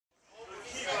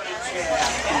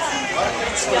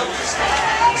Hey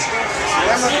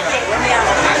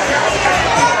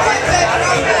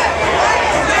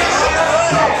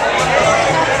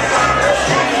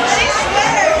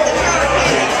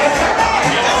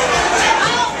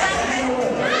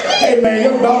man,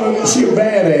 your daughter, she a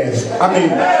badass. I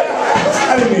mean,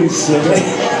 I didn't mean to say that.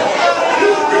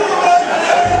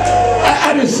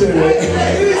 I just said that.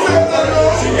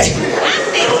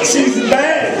 She's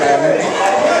bad, man.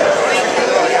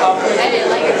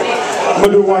 I'm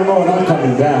gonna do one more and I'm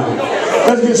coming down.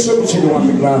 Let's get Super Chikan on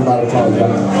the ground by the applause.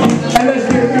 And let's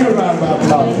give me a round by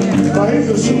applause. Now he's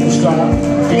a superstar.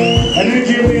 And then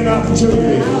give me an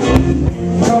opportunity.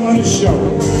 Come on the show.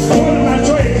 One of my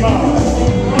trademarks.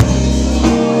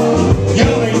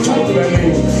 Y'all ain't talking about me.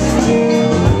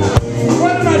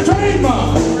 What am I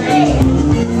trademark?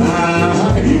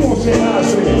 If you won't say it, I'll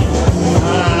say it.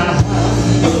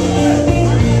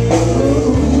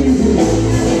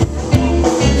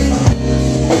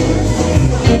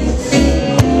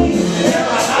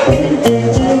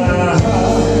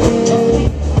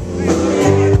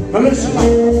 Now listen,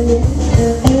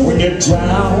 when you're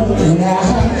down and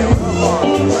out,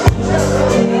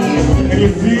 and you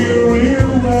feel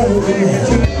real well,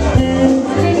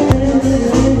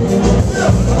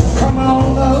 come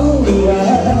on over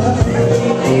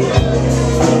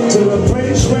to the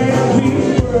place where we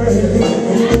were.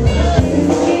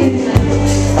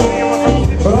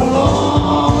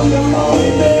 Oh, you're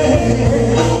lonely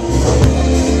there.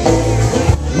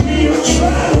 We'll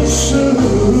try to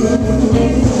soothe.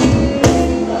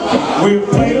 We'll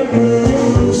play the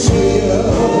blues here.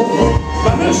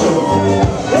 Now listen.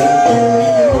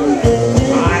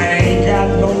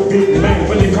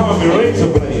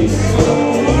 RazorBlade.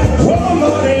 Well,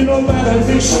 Lord, ain't nobody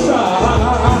this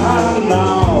star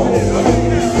now,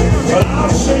 but I'll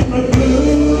sing the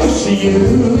blues to you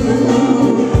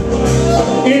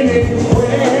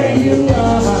anywhere you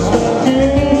are.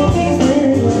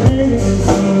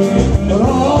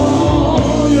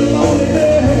 Oh, you're lonely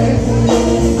there.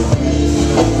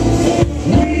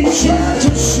 We try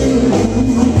to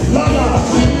soothe. Lala,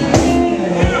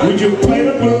 would you play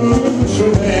the blues for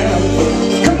them?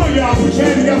 Y'all put your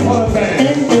hands together for the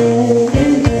band.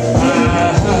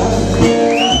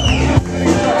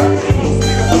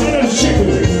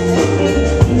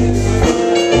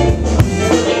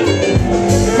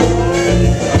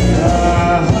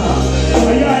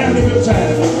 Y'all having a good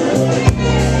time?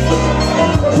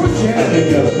 Put your hands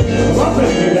together. I'm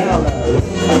ready to get down now.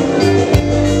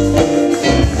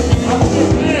 I'm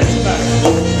dance back.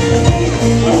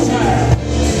 I'm tired.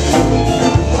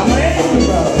 I'm angry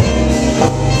about it.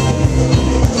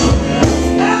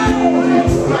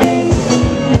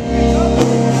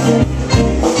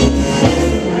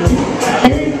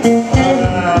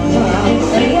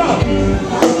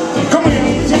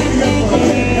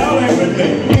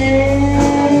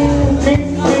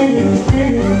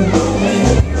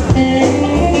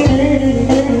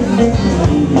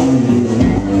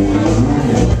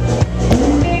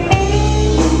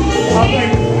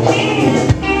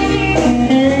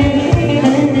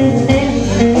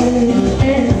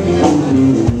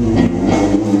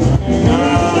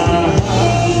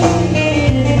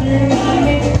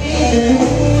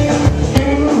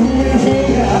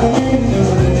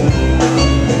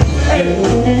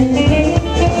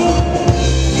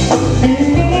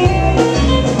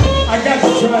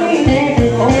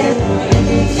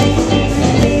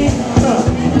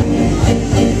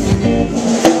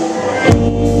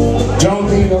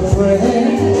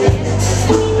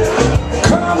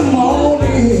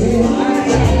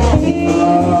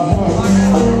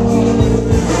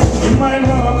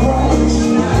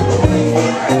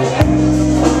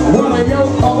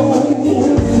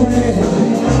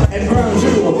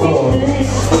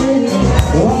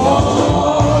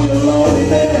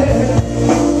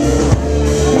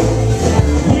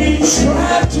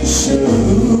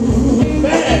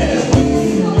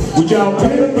 Y'all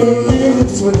play the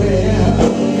blues with them.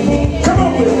 Come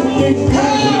on with it.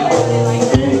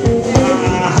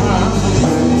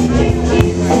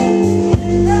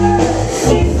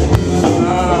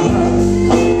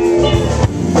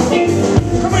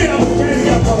 Come on, y'all. Hands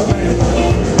up for the band.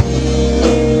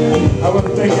 I want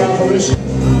to thank y'all for listening.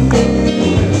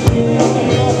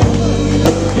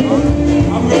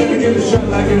 I'm going to get a shot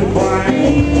like it is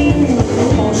Brian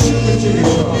on Super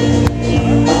Chikan.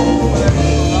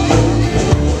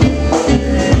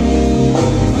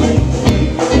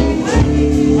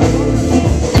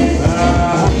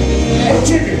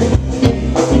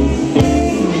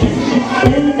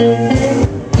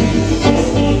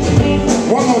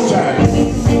 One more time.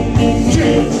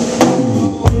 Chicken.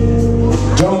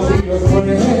 Don't be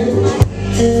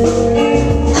afraid.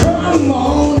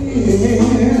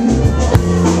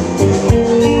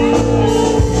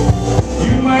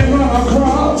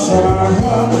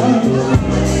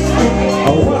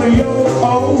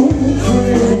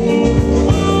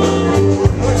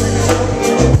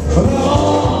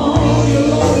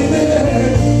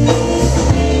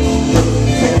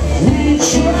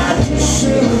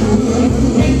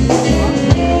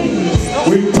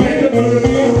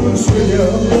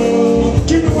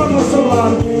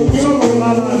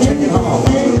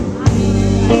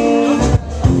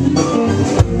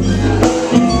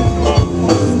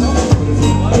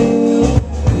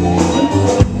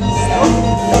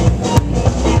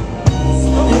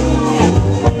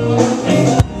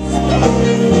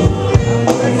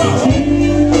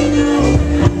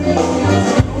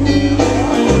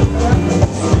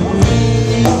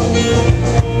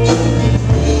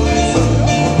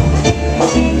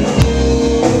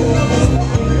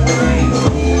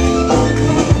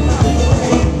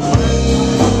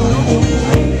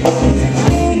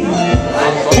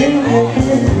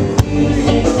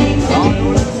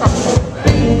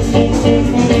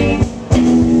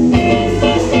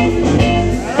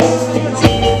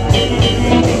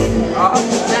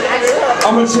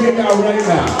 y'all right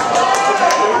now.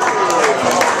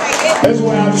 That's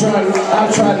why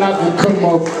I try not to come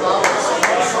off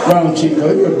wrong cheek,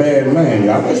 because he's a bad man,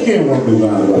 y'all. Let's get one blue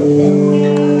line about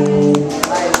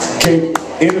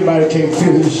anybody can't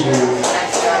feel his shit.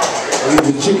 He's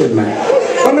a chicken man.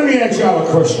 But let me ask y'all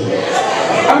a question.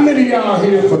 How many of y'all are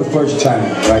here for the first time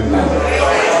right now?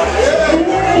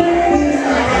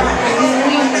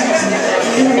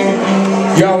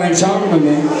 Y'all ain't talking to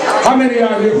me. How many of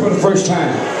y'all are here for the first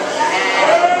time?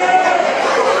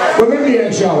 Well, let me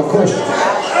ask y'all a question.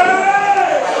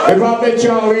 If I let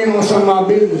y'all in on some of my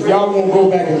business, y'all won't go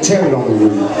back and tell it on the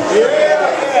radio.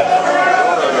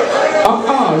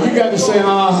 You got to say,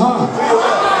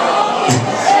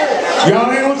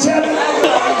 Y'all ain't gonna tell it?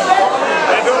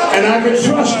 And I can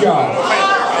trust y'all.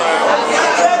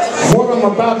 What I'm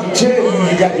about to tell you,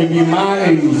 you got to be my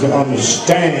age to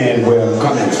understand where I'm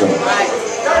coming from.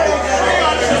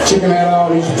 Chickan had all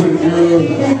these pretty girls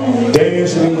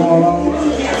dancing and going on.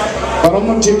 But I'm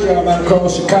going to take y'all back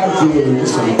across the cotton field and get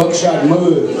some buckshot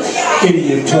mud in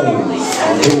your toes.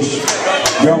 In case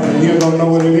y'all from here don't know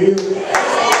what it is,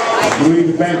 you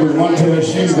leave the bank with one pair of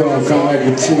shoes on and come back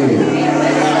with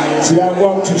 10. See, I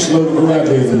walk too slow to go out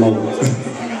there at the moment.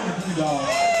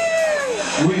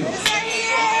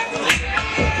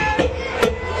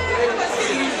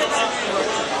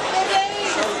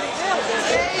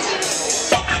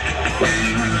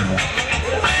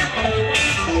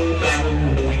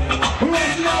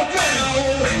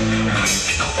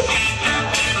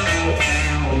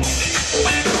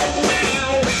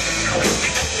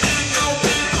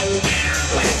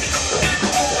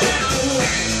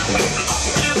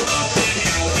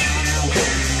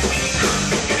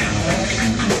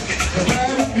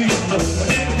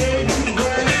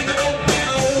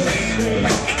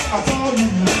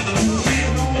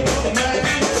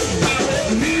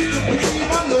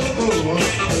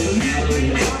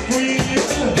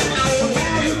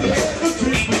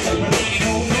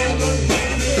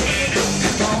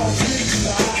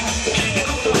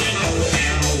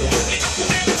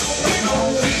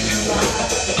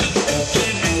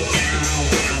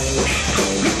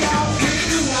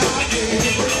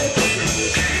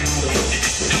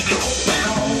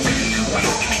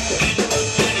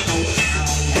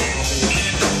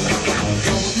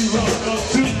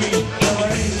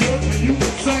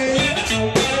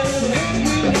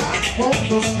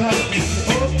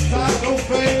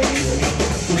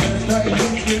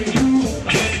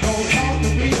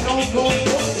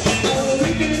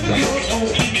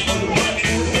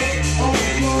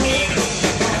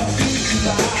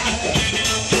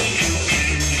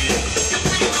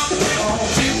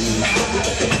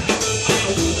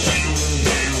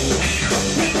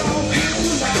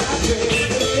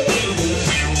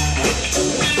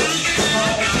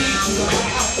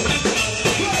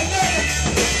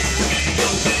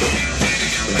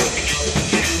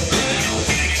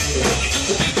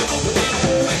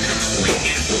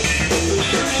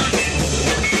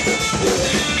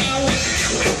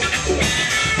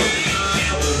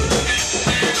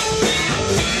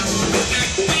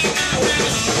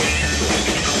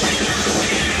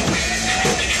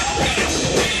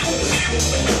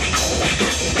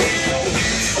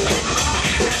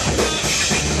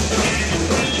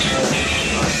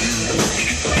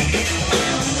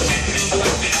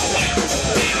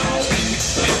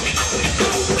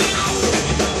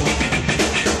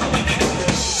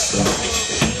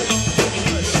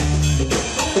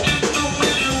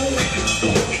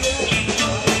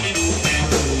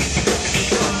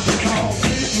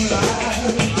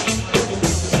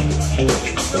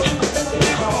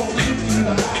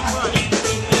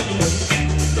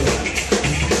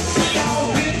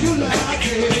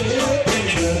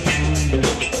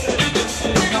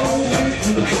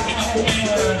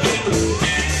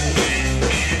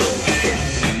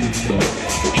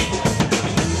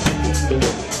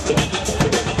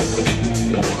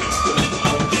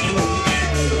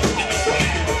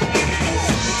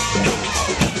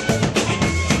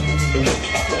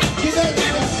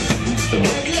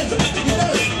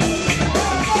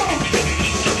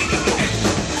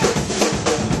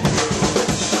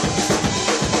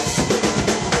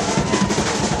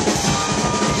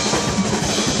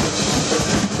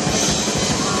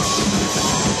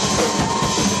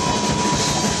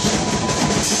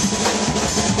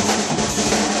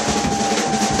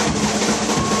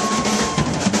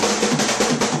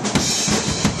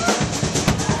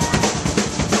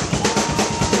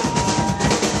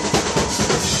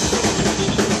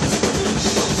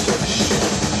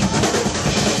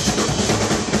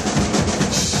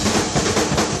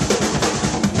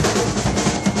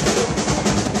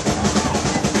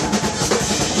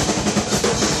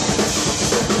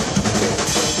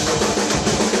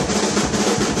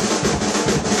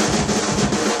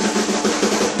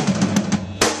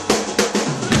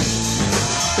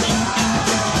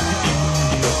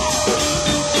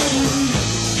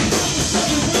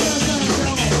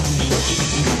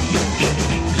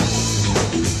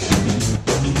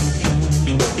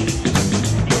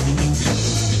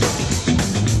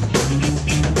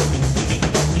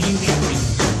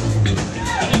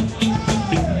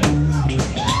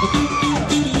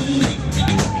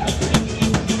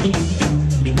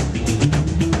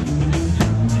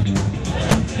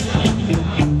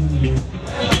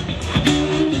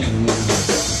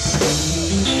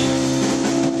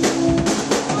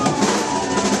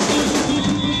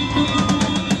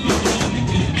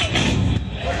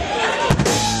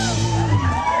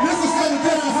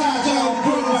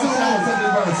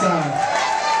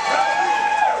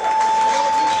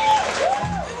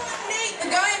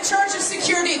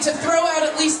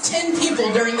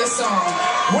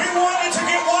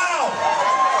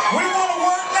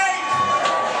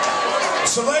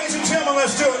 So ladies and gentlemen,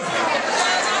 let's do it.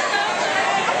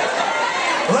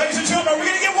 Ladies and gentlemen, are we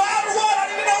going to get wild or what? I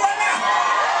need to know right now.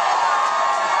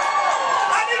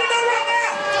 I need to know right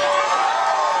now.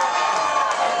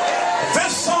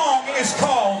 This song is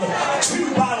called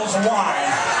 2 Bottles of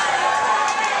Wine.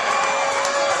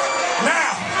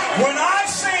 Now, when I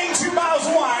sing 2 bottles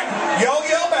of wine, y'all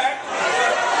yell back.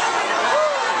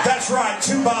 That's right,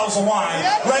 2 bottles of wine.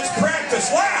 Let's practice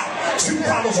loud. 2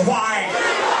 bottles of wine.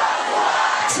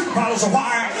 2 bottles of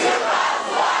wine.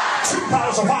 2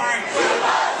 bottles of wine.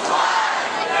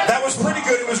 That was pretty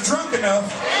good. It was drunk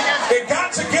enough. It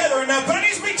got together enough, but it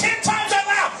needs to be 10 times that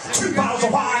loud. 2 bottles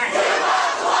of wine. 2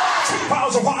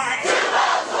 bottles of wine.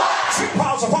 2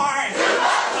 bottles of wine.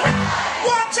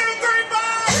 1, 2, 3, 4.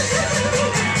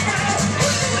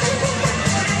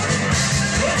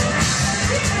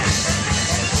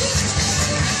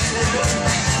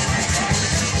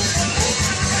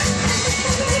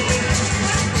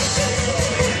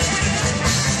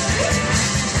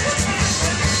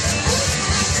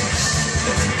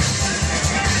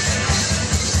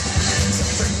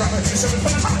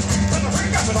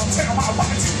 Don't tell my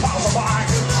wife 2 bottles of wine.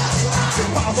 2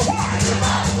 bottles of wine. 2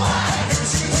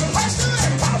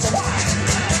 bottles of wine. 2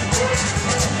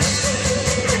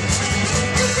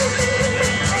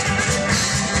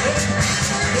 bottles of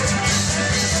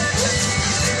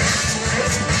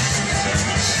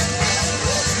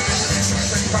wine.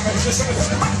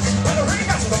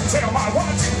 2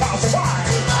 bottles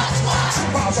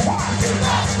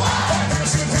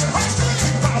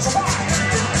of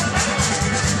wine.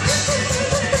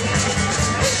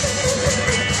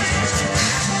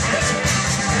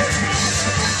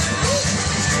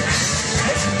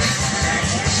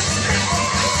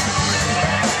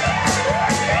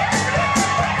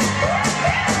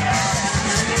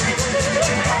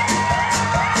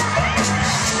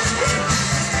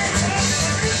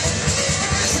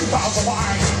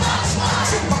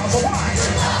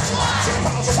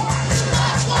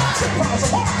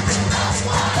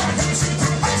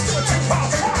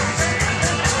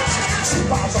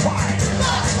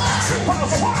 2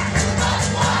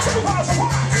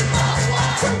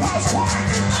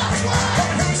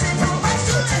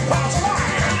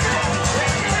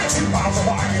 bottles of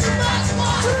wine.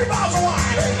 2 bottles of wine.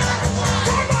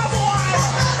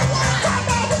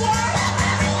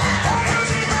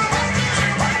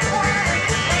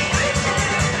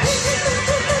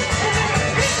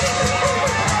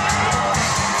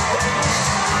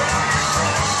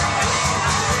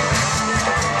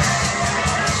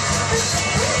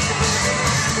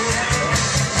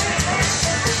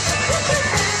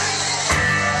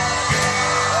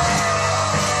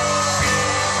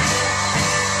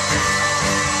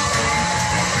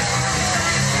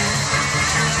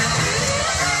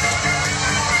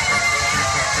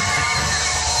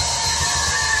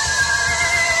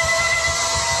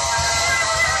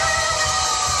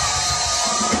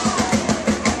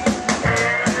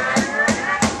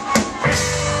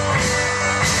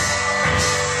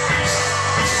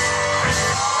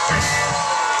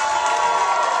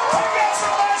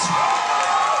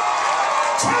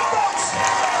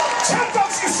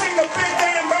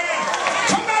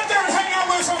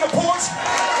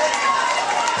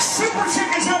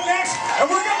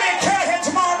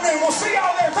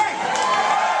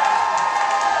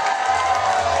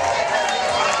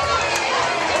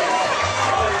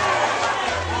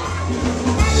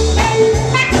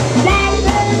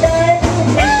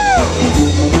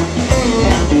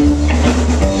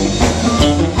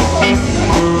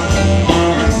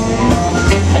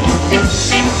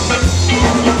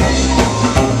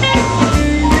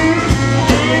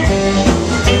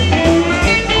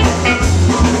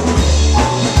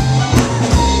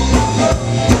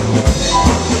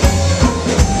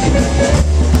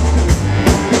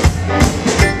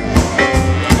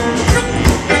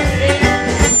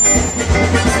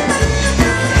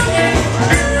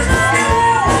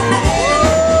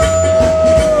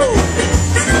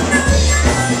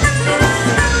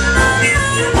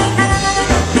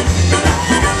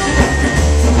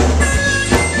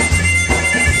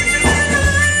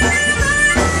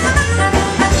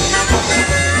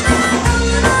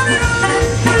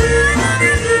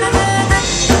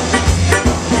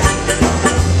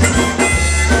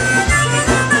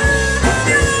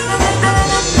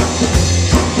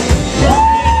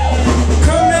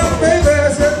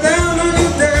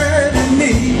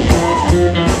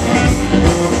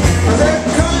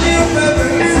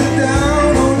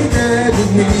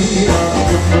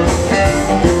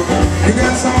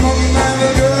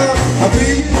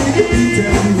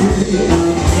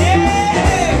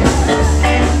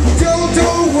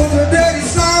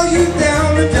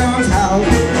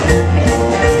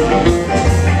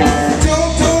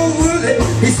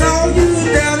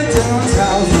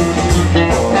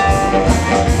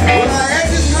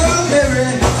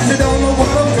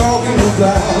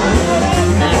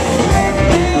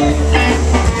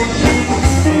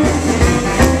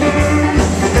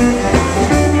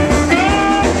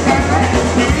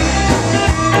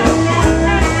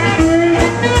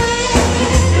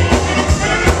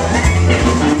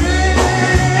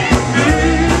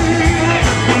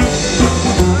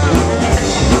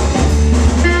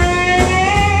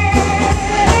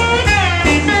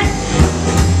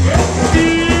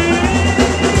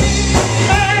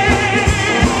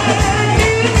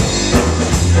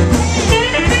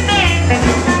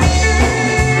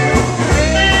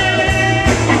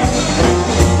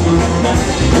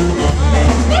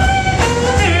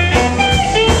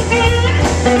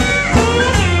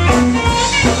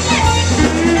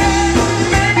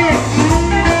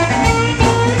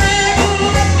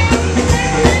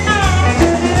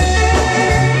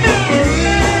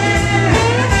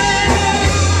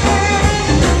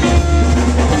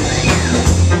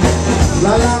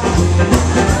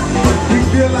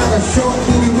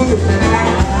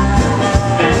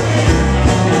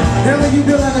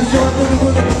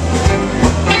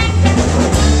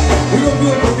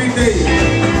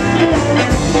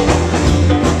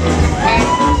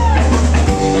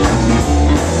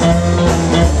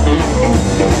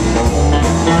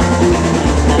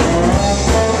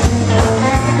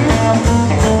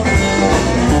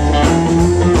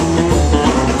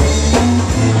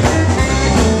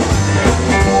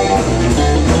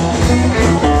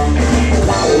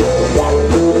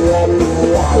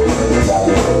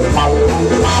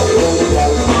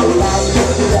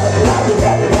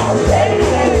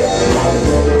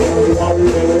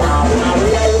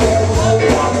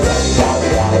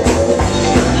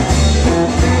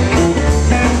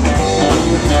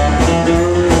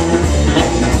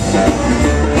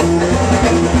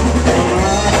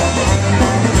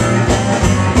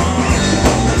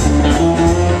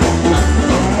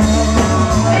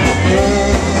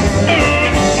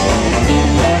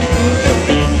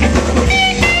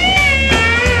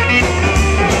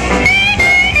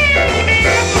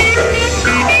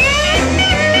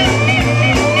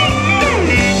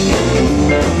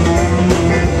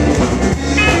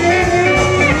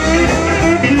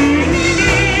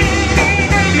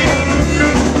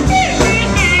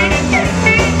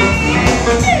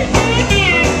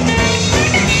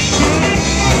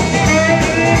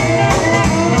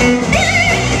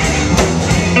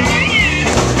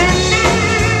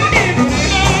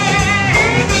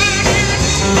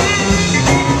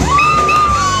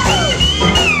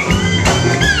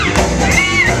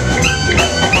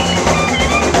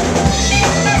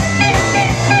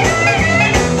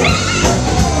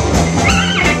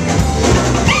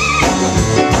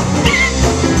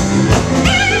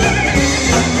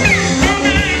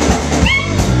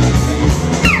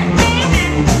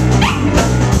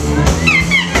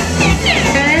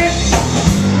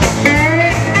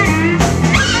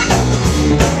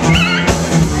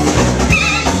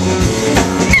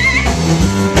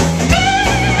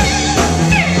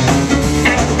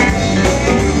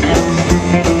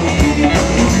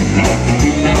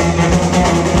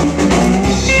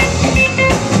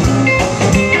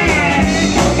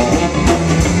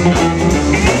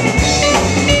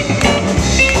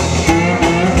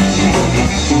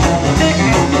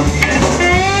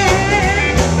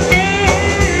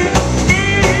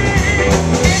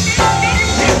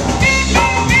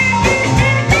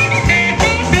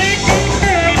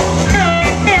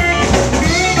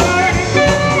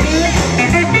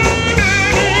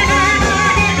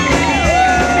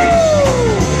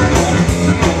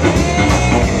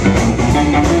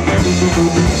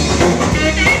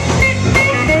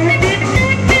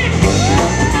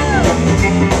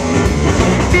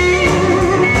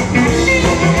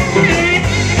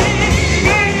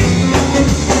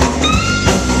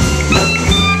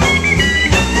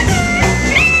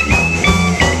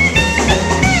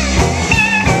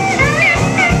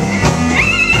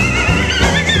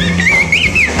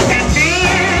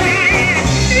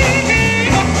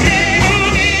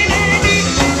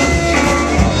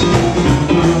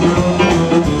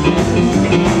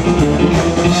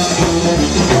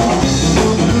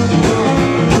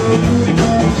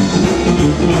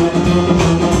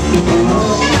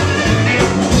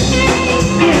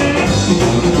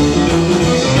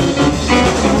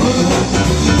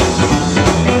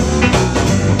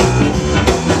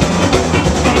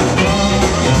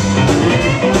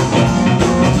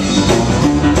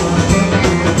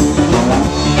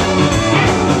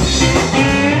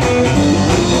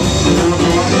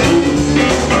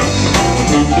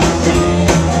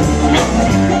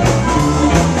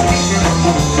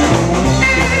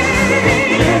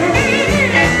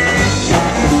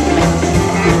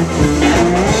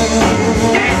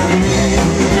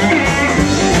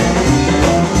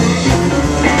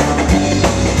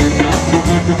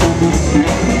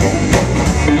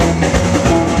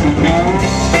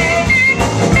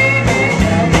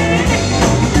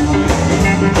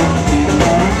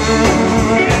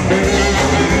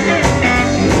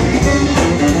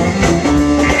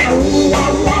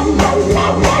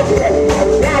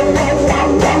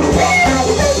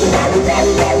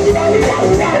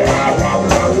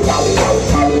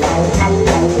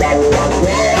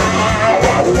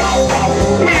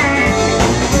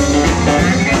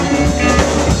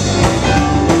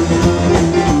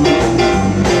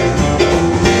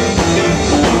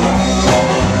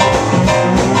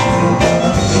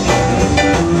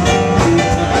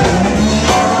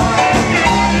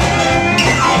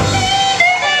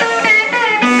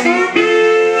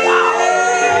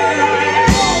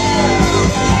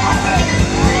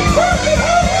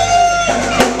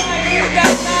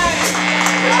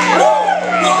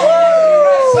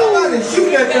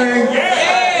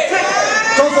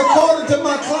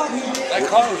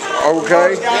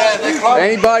 Okay.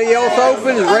 Anybody else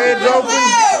open? Is Red's open?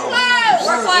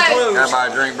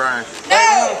 Everybody drink, Brian.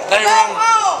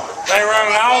 They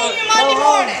running all the.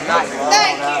 Thank you.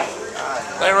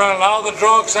 They running all the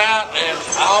drugs out and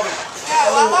all the.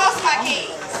 I lost my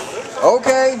keys.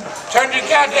 Okay. Turn your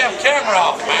goddamn camera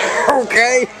off, man.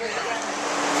 Okay.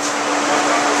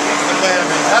 The man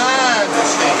behind the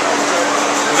scene.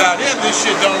 Without him, this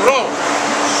shit don't roll.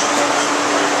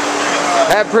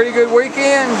 Had a pretty good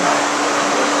weekend. You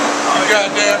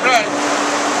goddamn right.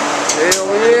 Hell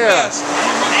yeah.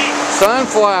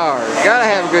 Sunflowers. Gotta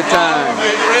have a good time.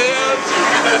 Big Red.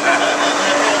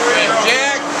 And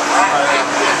Jack.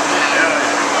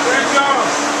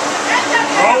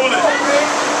 Roll it.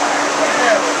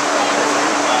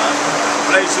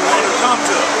 Place you want to come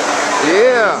to.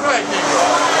 Yeah. Right, nigga.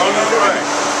 On the right.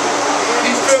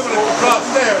 He's filming it for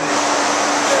prosperity.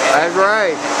 That's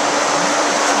right.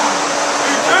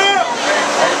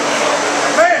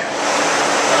 Man.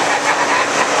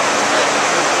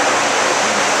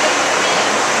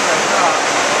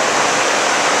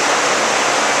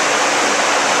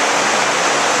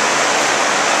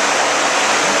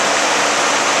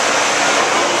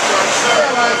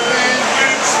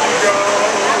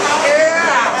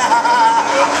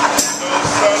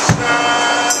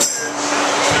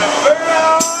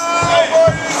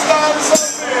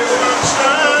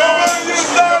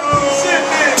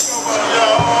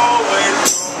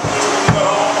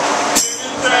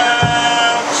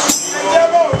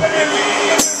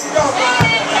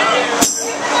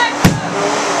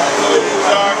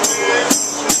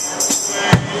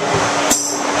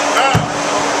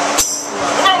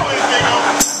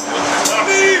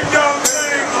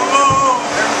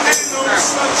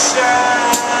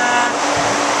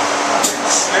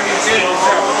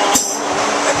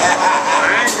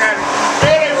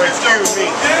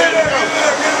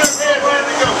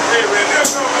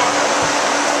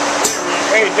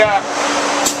 Hey, Doc.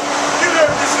 You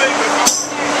heard this thing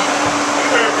before. You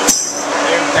heard this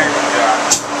thing. Everything was Doc.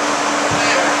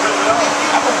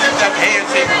 I was just that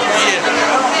handshake with you.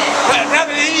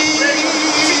 Rather than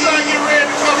She's trying to get ready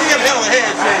to come. he got a hell of a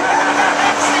handshake.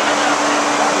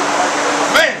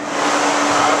 Man.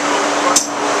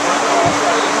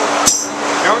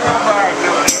 Don't nobody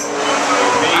know.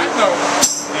 I know.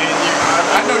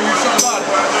 I know you somebody.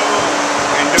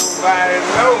 And nobody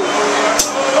knows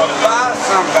about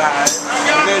somebody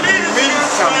that you meet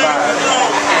somebody.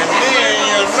 And then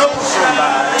you know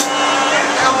somebody. And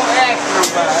don't ask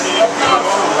nobody about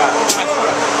somebody.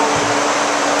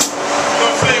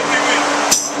 Don't say it with me.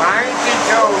 My auntie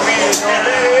told me don't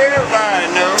let everybody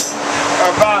know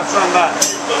about somebody.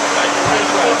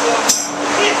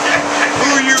 Who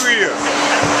you is?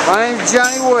 My name's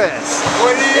Johnny West.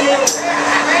 What is you?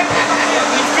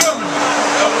 You filming me?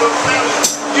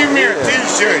 Give me a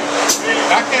t-shirt.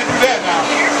 I can't do that now.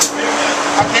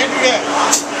 I can't do that.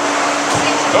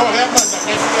 Lord have mercy, I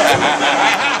can't do that.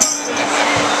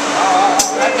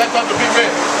 That's up to big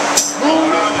man.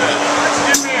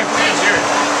 Give me a t-shirt.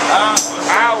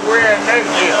 I'll wear that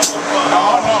gift.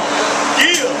 No.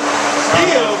 Give.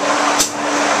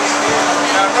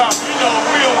 Now, Rob, you know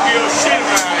we don't give shit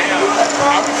around here.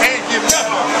 We can't give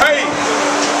nothing. Pay.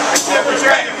 Except we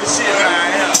can't give shit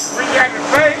around here. We got to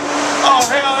pay. Oh,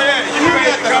 hell yeah. You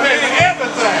got to pay for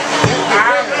everything.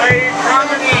 I paid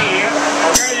coming in.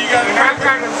 Okay, you got to I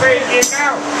got to pay getting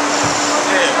out.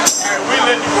 Yeah. Hey, we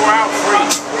let you go out free.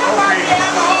 Okay.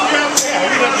 Yeah,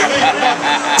 we let you leave for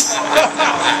nothing.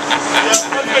 Yeah,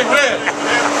 that's big red.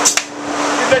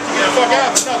 We let you get the fuck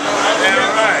out for nothing.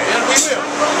 That's right. Yes, we will.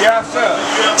 Yes, sir.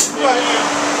 Right.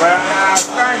 But I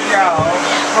thank y'all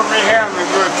for me having a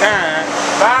good time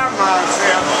by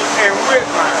myself and with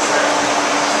myself.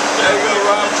 There you go,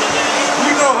 Rob.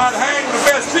 You know how to hang with the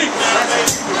best people.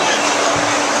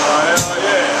 Oh, hell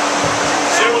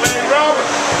yeah. Chevrolet Robert.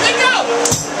 Let go.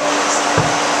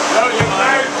 Love you,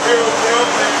 man.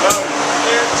 Love you.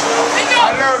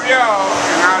 I love y'all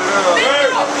and I love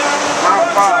my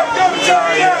father. Go to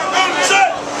church, yeah.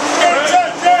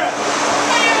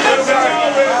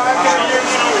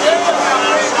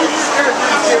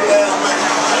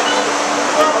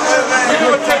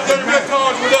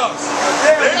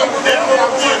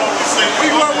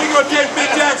 gonna take Big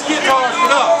Jack's guitars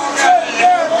with us.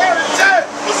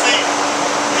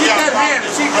 Get that hand.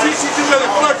 She too really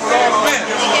flirt with all the men.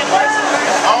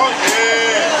 Oh,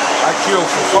 yeah. I killed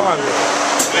for fun.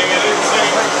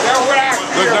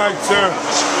 Good night, sir.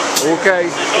 Okay.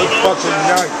 Good fucking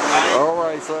night. All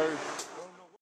right, sir.